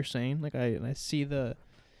get what you're saying. Like I see the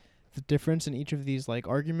difference in each of these like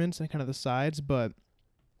arguments and kind of the sides, but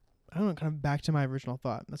I don't know, kind of back to my original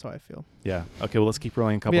thought. That's how I feel. Yeah. Okay. Well, let's keep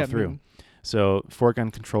rolling a couple through. So for gun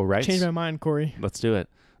control rights. Change my mind, Corey. Let's do it.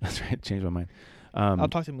 That's right. Change my mind. I'll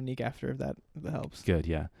talk to Monique after if that helps. Good.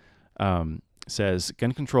 Yeah. Says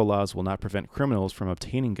gun control laws will not prevent criminals from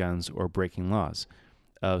obtaining guns or breaking laws.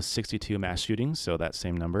 Of 62 mass shootings, so that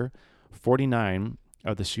same number, 49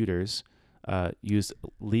 of the shooters used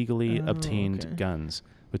legally obtained guns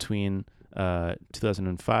between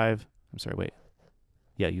 2005. I'm sorry, wait.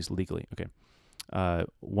 Yeah, used legally. Okay.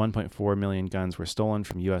 1.4 million guns were stolen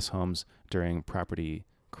from U.S. homes during property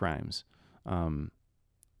crimes. And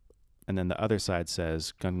then the other side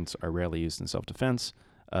says guns are rarely used in self-defense.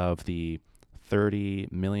 Of the 30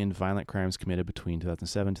 million violent crimes committed between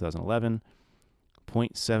 2007 and 2011,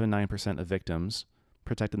 0.79% of victims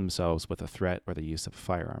protected themselves with a threat or the use of a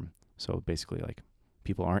firearm. So basically, like,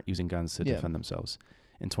 people aren't using guns to defend themselves.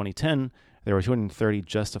 In 2010, there were 230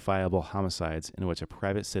 justifiable homicides in which a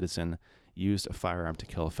private citizen used a firearm to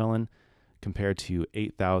kill a felon, compared to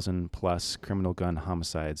 8,000 plus criminal gun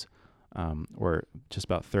homicides, or just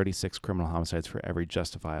about 36 criminal homicides for every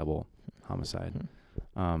justifiable homicide.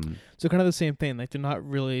 So kind of the same thing. Like they're not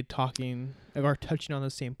really talking or touching on the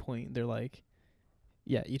same point. They're like,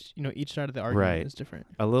 yeah, each side of the argument is different.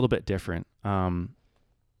 A little bit different. But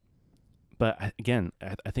again,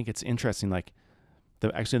 I think it's interesting. Like,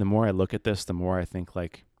 the more I look at this, the more I think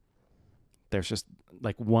like there's just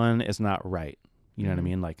like one is not right. You know what I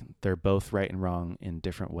mean? Like they're both right and wrong in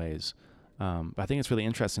different ways. But I think it's really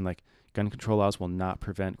interesting. Like, gun control laws will not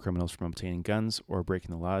prevent criminals from obtaining guns or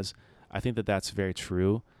breaking the laws. I think that that's very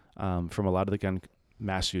true. From a lot of the gun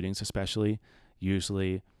mass shootings, especially,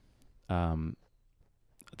 usually the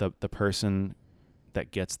person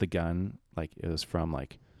that gets the gun, like, it was from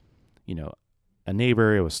like, you know, a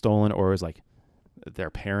neighbor, it was stolen, or it was like their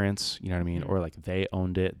parents, you know what I mean? Or like they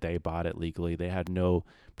owned it, they bought it legally, they had no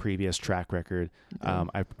previous track record. I'm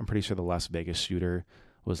pretty sure the Las Vegas shooter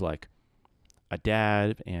was like a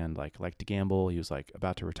dad and liked to gamble. He was like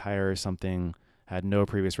about to retire or something, had no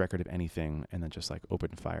previous record of anything, and then just like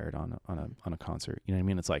opened fired on a concert. You know what I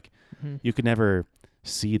mean? It's like you could never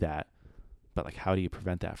see that, but like, how do you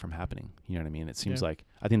prevent that from happening? You know what I mean? It seems like,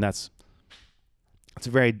 I think it's a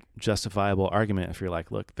very justifiable argument if you're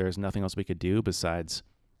like, look, there's nothing else we could do besides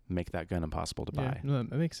make that gun impossible to buy. No,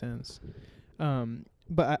 that makes sense.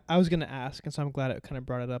 But I was gonna ask, and so I'm glad it kind of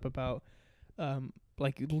brought it up about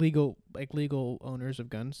like legal owners of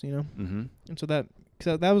guns, you know. Mm-hmm. And so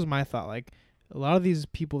that was my thought. Like a lot of these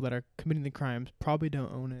people that are committing the crimes probably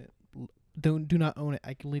don't own it, do not own it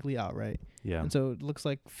like legally outright. Yeah. And so it looks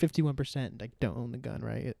like 51% like don't own the gun,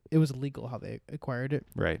 right? It was illegal how they acquired it.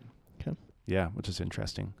 Right. Okay. Yeah, which is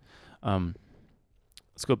interesting.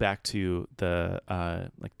 Let's go back to the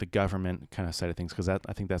like the government kind of side of things, because I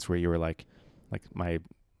think that's where you were like my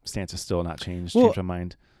stance is still not changed. Well, changed my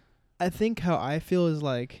mind. I think how I feel is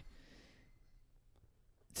like,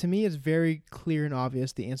 to me, it's very clear and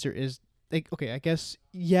obvious. The answer is like, okay, I guess,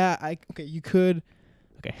 yeah, you could,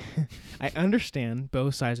 okay, I understand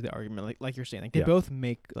both sides of the argument. Like you're saying, like they both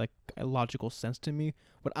make like a logical sense to me.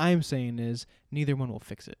 What I'm saying is neither one will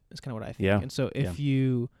fix it. It's kind of what I think. Yeah. And so if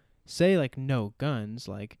you say like no guns,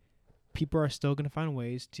 like people are still going to find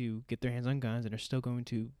ways to get their hands on guns and are still going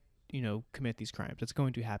to, you know, commit these crimes. It's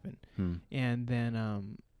going to happen. And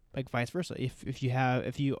then like vice versa. If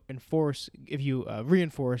you reinforce,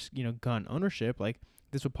 you know, gun ownership, like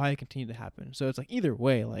this will probably continue to happen. So it's like either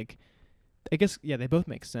way, like I guess they both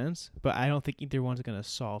make sense, but I don't think either one's going to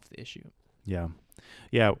solve the issue. Yeah.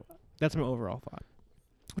 That's my overall thought,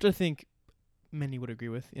 which I think many would agree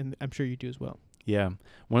with, and I'm sure you do as well. Yeah.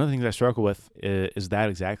 One of the things I struggle with is that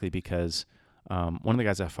exactly because one of the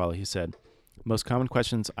guys I follow, he said, most common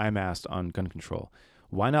questions I'm asked on gun control: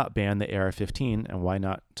 why not ban the AR-15 and why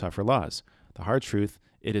not tougher laws? The hard truth,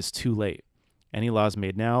 it is too late. Any laws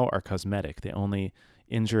made now are cosmetic. They only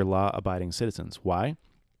injure law-abiding citizens. Why?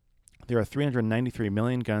 There are 393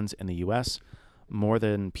 million guns in the U.S., more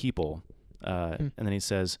than people. And then he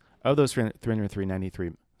says, of those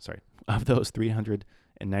 393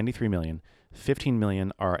 million, 15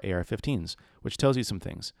 million are AR-15s, which tells you some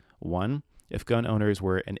things. One, if gun owners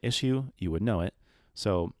were an issue, you would know it.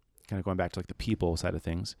 So kind of going back to like the people side of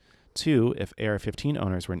things. Two, if AR-15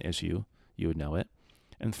 owners were an issue, you would know it.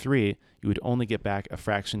 And three, you would only get back a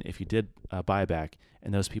fraction if you did buy back,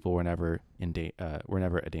 and those people were never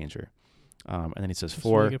a danger. And then he says, That's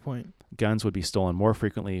four, a really good point. Guns would be stolen more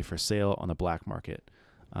frequently for sale on the black market.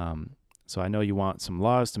 So I know you want some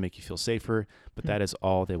laws to make you feel safer, but that is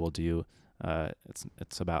all they will do.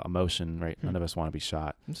 It's about emotion, right? None of us want to be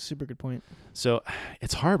shot. That's a super good point. So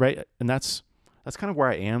it's hard, right? And that's kind of where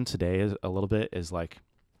I am today is a little bit, is like,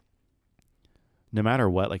 no matter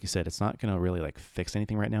what, like you said, it's not going to really like fix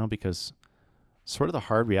anything right now, because sort of the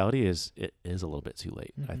hard reality is it is a little bit too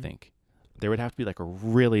late. I think there would have to be like a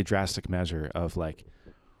really drastic measure of like,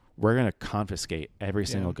 we're going to confiscate every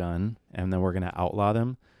single gun and then we're going to outlaw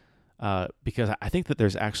them. Because I think that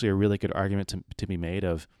there's actually a really good argument to be made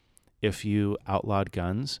of, if you outlawed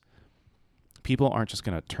guns, people aren't just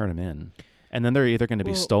going to turn them in. And then they're either going to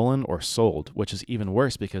be stolen or sold, which is even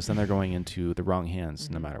worse, because then they're going into the wrong hands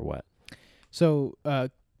no matter what. So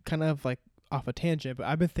kind of like off a tangent, but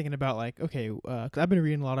I've been thinking about like, okay, because I've been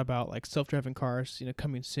reading a lot about like self-driving cars, you know,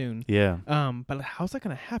 coming soon. Yeah. But how's that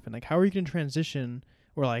going to happen? Like, how are you going to transition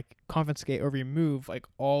or like confiscate or remove like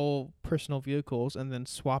all personal vehicles and then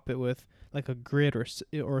swap it with like a grid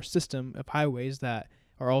or a system of highways that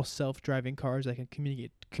are all self-driving cars that can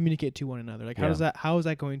communicate to one another? Like, how is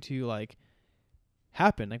that going to like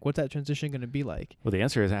happen? Like, what's that transition going to be like? Well, the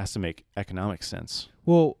answer is it has to make economic sense.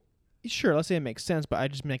 Well, sure, let's say it makes sense, but I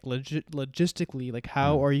just make logistically, like,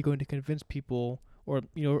 how are you going to convince people, or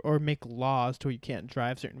you know, or make laws to where you can't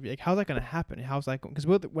drive certain, like, how's that going to happen? How's that going? Because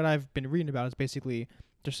what I've been reading about is basically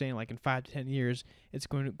they're saying like in 5 to 10 years, it's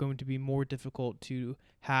going to be more difficult to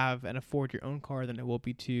have and afford your own car than it will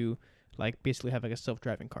be to like basically have like a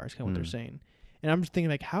self-driving car. Is kind of what they're saying. And I'm just thinking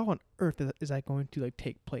like, how on earth is that going to like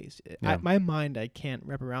take place? My mind, I can't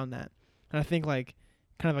wrap around that. And I think like,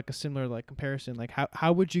 kind of like a similar like comparison, like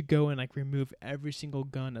how would you go and like remove every single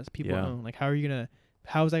gun as people own? Like, how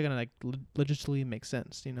is that gonna like logistically make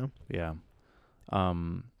sense, you know? Yeah.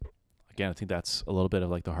 Again, I think that's a little bit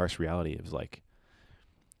of like the harsh reality of like,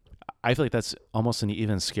 I feel like that's almost an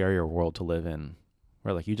even scarier world to live in,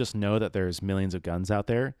 where like you just know that there's millions of guns out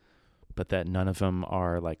there, but that none of them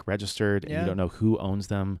are like registered, and you don't know who owns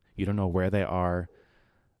them, you don't know where they are.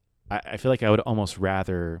 I feel like I would almost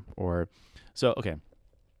rather, okay,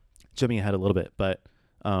 jumping ahead a little bit, but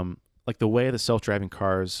like the way the self-driving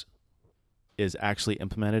cars is actually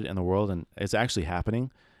implemented in the world and it's actually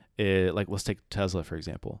happening, like let's take Tesla for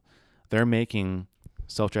example. They're making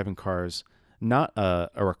self-driving cars not a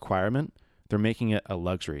requirement, they're making it a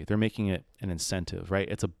luxury. They're making it an incentive, right?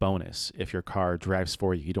 It's a bonus. If your car drives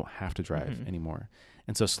for you, you don't have to drive anymore.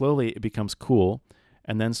 And so slowly it becomes cool,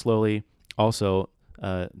 and then slowly also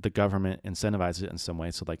the government incentivizes it in some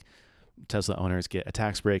way. So like Tesla owners get a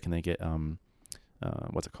tax break and they get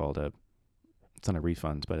what's it called? It's not a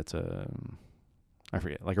refund, but it's I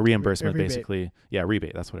forget, like a reimbursement, basically. Yeah,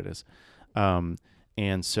 rebate. That's what it is.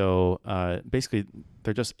 And so basically,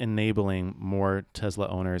 they're just enabling more Tesla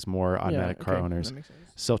owners, more automatic car owners.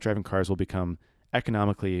 Self-driving cars will become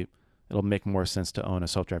economically, it'll make more sense to own a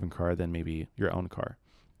self-driving car than maybe your own car.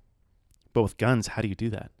 But with guns, how do you do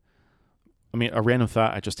that? I mean, a random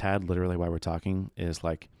thought I just had literally while we're talking is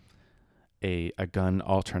like a gun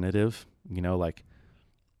alternative, you know, like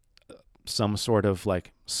some sort of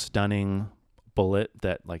like stunning bullet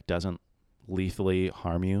that like doesn't lethally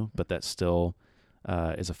harm you, but that still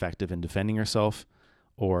is effective in defending yourself,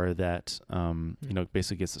 or that, you know,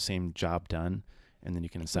 basically gets the same job done. And then you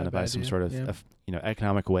can incentivize some sort of, you know,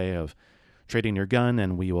 economic way of trading your gun,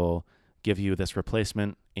 and we will give you this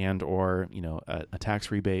replacement and or, you know, a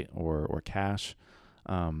tax rebate or cash.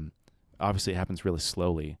 Obviously, it happens really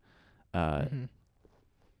slowly. Anyways,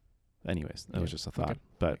 that was just a thought.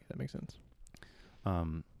 But that makes sense.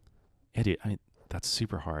 Dude, I mean, that's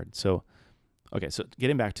super hard. So, okay, so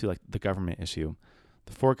getting back to like the government issue,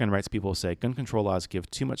 the For Gun Rights people say gun control laws give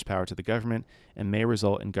too much power to the government and may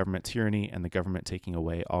result in government tyranny and the government taking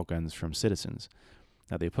away all guns from citizens.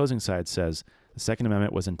 Now, the opposing side says the Second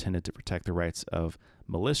Amendment was intended to protect the rights of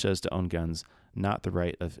militias to own guns, not the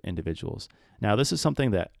right of individuals. Now, this is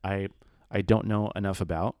something that I don't know enough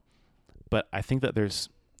about, but I think that there's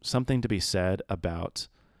something to be said about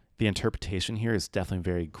the interpretation here is definitely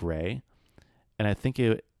very gray. And I think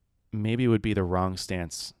it maybe would be the wrong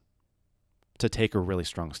stance to take a really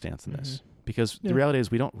strong stance in this, because the reality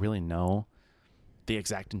is we don't really know the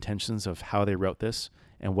exact intentions of how they wrote this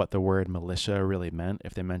and what the word militia really meant,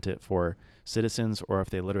 if they meant it for citizens or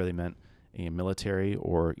if they literally meant a military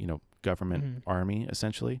or, you know, government army,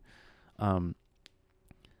 essentially. But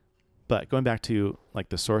going back to like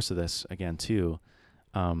the source of this again too,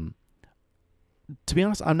 to be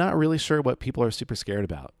honest, I'm not really sure what people are super scared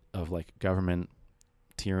about of like government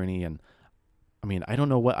tyranny. And I mean, I don't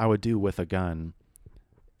know what I would do with a gun.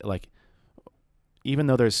 Like, even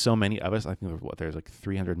though there's so many of us, I think there's like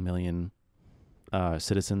 300 million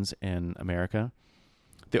citizens in America.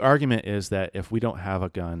 The argument is that if we don't have a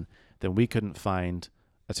gun, then we couldn't find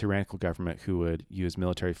a tyrannical government who would use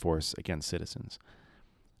military force against citizens.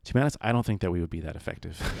 To be honest, I don't think that we would be that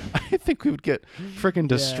effective. I think we would get freaking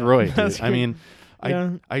destroyed. Dude. I mean,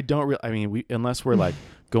 I don't really, I mean, unless we're like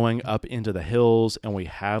going up into the hills and we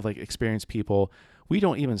have like experienced people, we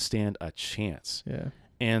don't even stand a chance. Yeah.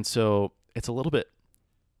 And so it's a little bit,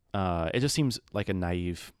 it just seems like a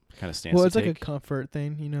naive kind of stance. Well, it's like a comfort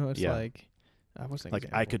thing, you know. It's like,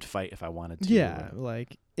 I could fight if I wanted to. Yeah,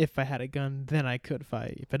 like if I had a gun, then I could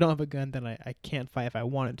fight. If I don't have a gun, then I can't fight if I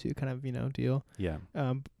wanted to, kind of, you know, deal. Yeah.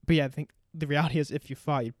 But yeah, I think the reality is if you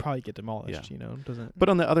fought, you'd probably get demolished. You know, doesn't. But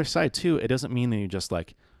on the other side too, it doesn't mean that you just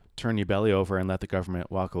like turn your belly over and let the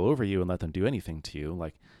government walk all over you and let them do anything to you.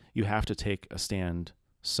 Like, you have to take a stand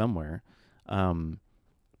somewhere.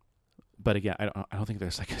 But again, I don't think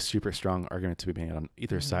there's like a super strong argument to be made on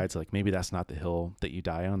either side. So like maybe that's not the hill that you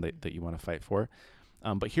die on, that you want to fight for.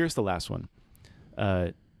 But here's the last one.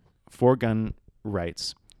 For Gun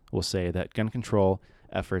Rights will say that gun control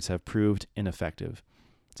efforts have proved ineffective.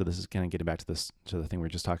 So this is kind of getting back to the thing we were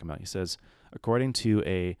just talking about. He says, according to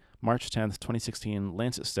a March 10th, 2016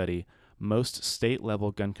 Lancet study, most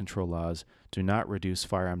state-level gun control laws do not reduce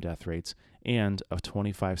firearm death rates, and of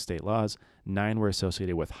 25 state laws, 9 were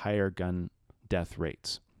associated with higher gun death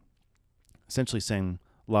rates. Essentially saying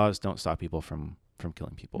laws don't stop people from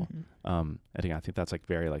killing people. And again, I think that's like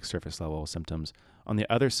very like surface level symptoms. On the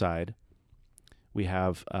other side, we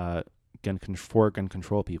have gun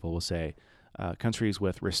control people will say countries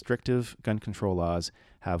with restrictive gun control laws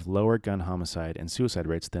have lower gun homicide and suicide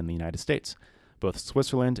rates than the United States. Both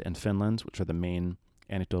Switzerland and Finland, which are the main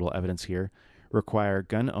anecdotal evidence here, require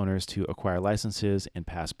gun owners to acquire licenses and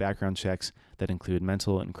pass background checks that include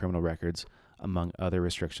mental and criminal records, among other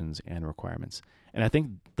restrictions and requirements. And I think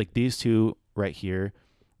like these two right here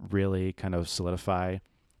really kind of solidify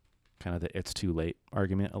kind of the it's too late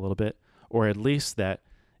argument a little bit, or at least that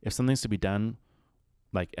if something's to be done,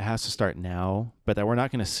 like it has to start now, but that we're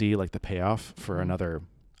not going to see like the payoff for another,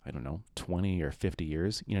 I don't know, 20 or 50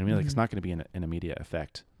 years. You know what I mean? Like it's not going to be an immediate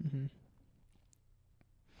effect.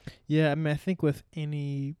 Yeah, I mean, I think with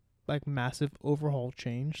any like massive overhaul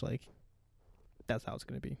change, like that's how it's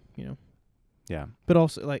going to be, you know. Yeah. But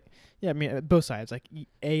also, like, yeah, I mean, both sides. Like,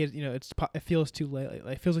 A is, you know, it feels too late.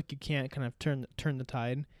 Like, it feels like you can't kind of turn the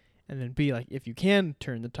tide, and then B, like, if you can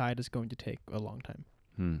turn the tide, it's going to take a long time.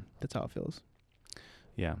 That's how it feels.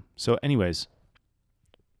 Yeah. So, anyways,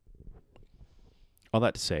 all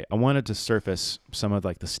that to say, I wanted to surface some of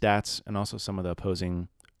like the stats and also some of the opposing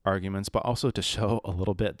arguments, but also to show a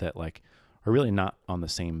little bit that like we're really not on the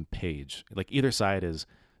same page. Like either side is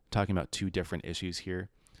talking about two different issues here.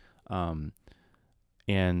 And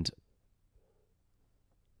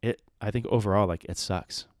I think overall, like it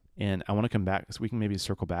sucks. And I want to come back so we can maybe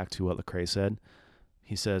circle back to what Lecrae said.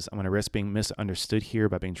 He says, I'm going to risk being misunderstood here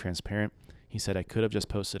by being transparent. He said, I could have just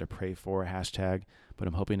posted a pray for hashtag, but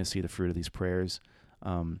I'm hoping to see the fruit of these prayers.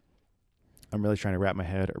 I'm really trying to wrap my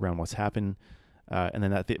head around what's happened. And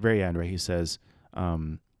then at the very end, right, he says,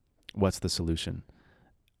 what's the solution?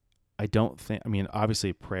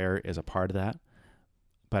 Obviously prayer is a part of that,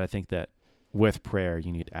 but I think that with prayer,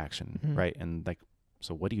 you need action, right? And like,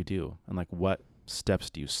 so what do you do? And like, what steps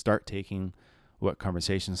do you start taking? What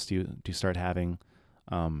conversations do you start having?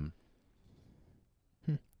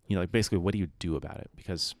 Like basically, what do you do about it?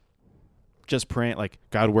 Because just praying, like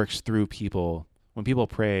God works through people. When people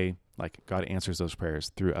pray, like God answers those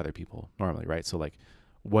prayers through other people normally, right? So like,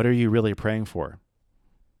 what are you really praying for?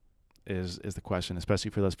 Is the question,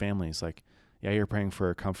 especially for those families. Like, yeah, you're praying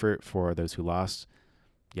for comfort for those who lost.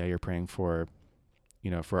 Yeah, you're praying for,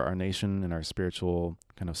 for our nation and our spiritual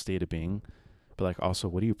kind of state of being. But like also,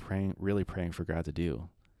 what are you really praying for God to do?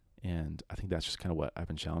 And I think that's just kind of what I've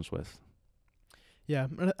been challenged with. Yeah,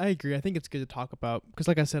 I agree. I think it's good to talk about, because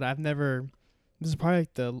like I said, this is probably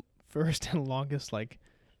like the first and longest like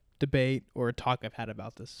debate or talk I've had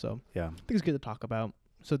about this. So yeah, I think it's good to talk about.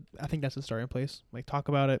 So I think that's the starting place. Like talk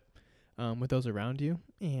about it with those around you,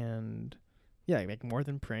 and yeah, like more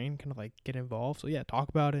than praying, kind of like get involved. So yeah, talk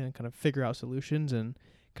about it and kind of figure out solutions and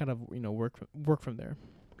kind of work from there.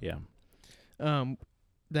 Yeah.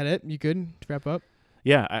 That it? You good to wrap up?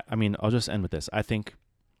 Yeah, I mean, I'll just end with this. I think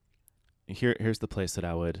here's the place that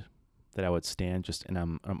I would stand. And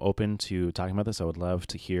I'm open to talking about this. I would love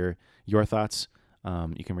to hear your thoughts.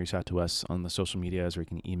 You can reach out to us on the social medias, or you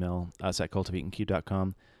can email us at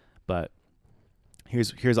cultivateandkeep.com. But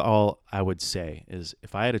here's all I would say is,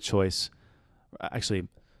 if I had a choice, actually,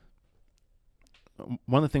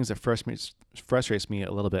 one of the things that frustrates me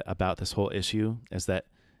a little bit about this whole issue is that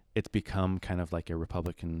it's become kind of like a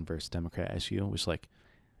Republican versus Democrat issue, which like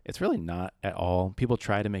it's really not at all. People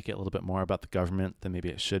try to make it a little bit more about the government than maybe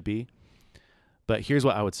it should be. But here's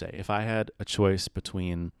what I would say. If I had a choice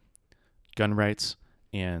between gun rights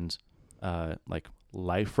and like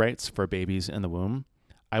life rights for babies in the womb,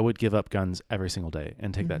 I would give up guns every single day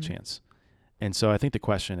and take that chance. And so I think the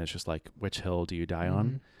question is just like, which hill do you die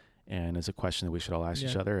on? And it's a question that we should all ask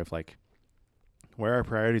each other of like, where are our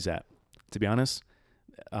priorities at? To be honest,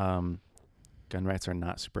 gun rights are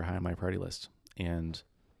not super high on my priority list. And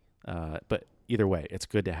but either way, it's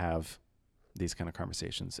good to have these kind of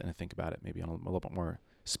conversations and to think about it maybe on a little bit more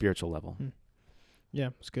spiritual level. Yeah,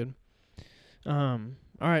 it's good. All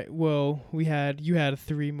right. Well, you had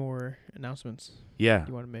 3 more announcements. Yeah.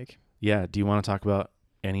 You want to make? Yeah. Do you want to talk about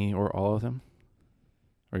any or all of them?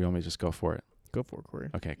 Or you want me to just go for it? Go for it, Corey.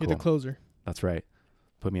 Okay, cool. You're the closer. That's right.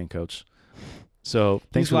 Put me in, coach. So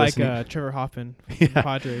thanks for listening. He's like Trevor Hoffman from the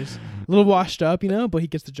Padres. A little washed up, but he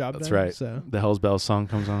gets the job done. That's right. So. The Hells Bells song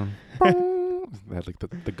comes on. They had like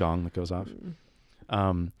the gong that goes off.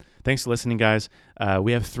 Thanks for listening, guys.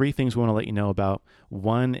 We have 3 things we want to let you know about.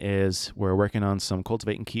 One is we're working on some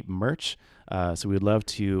Cultivate and Keep merch. So we'd love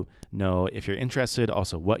to know if you're interested,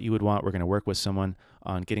 also what you would want. We're going to work with someone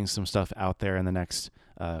on getting some stuff out there in the next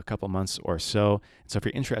couple months or so. So if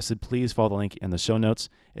you're interested, please follow the link in the show notes.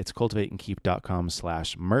 It's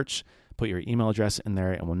cultivateandkeep.com/merch. Put your email address in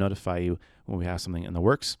there and we'll notify you when we have something in the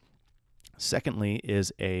works. Secondly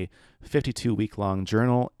is a 52-week-long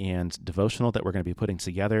journal and devotional that we're going to be putting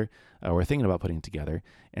together. We're thinking about putting together.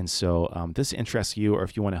 And so if this interests you, or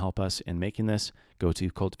if you want to help us in making this, go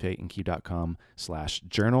to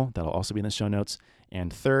cultivateandkeep.com/journal. That'll also be in the show notes.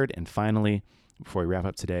 And third and finally, before we wrap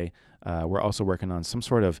up today, we're also working on some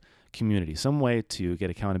sort of community, some way to get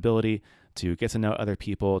accountability, to get to know other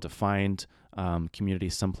people, to find community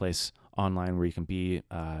someplace online where you can be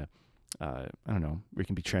where you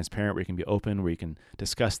can be transparent, where you can be open, where you can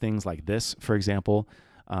discuss things like this, for example,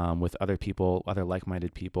 with other people, other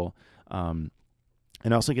like-minded people, and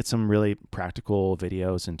also get some really practical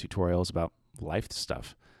videos and tutorials about life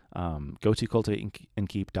stuff. Go to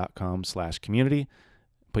cultivateandkeep.com/community,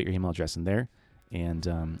 put your email address in there, and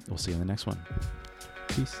we'll see you in the next one.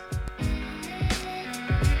 Peace.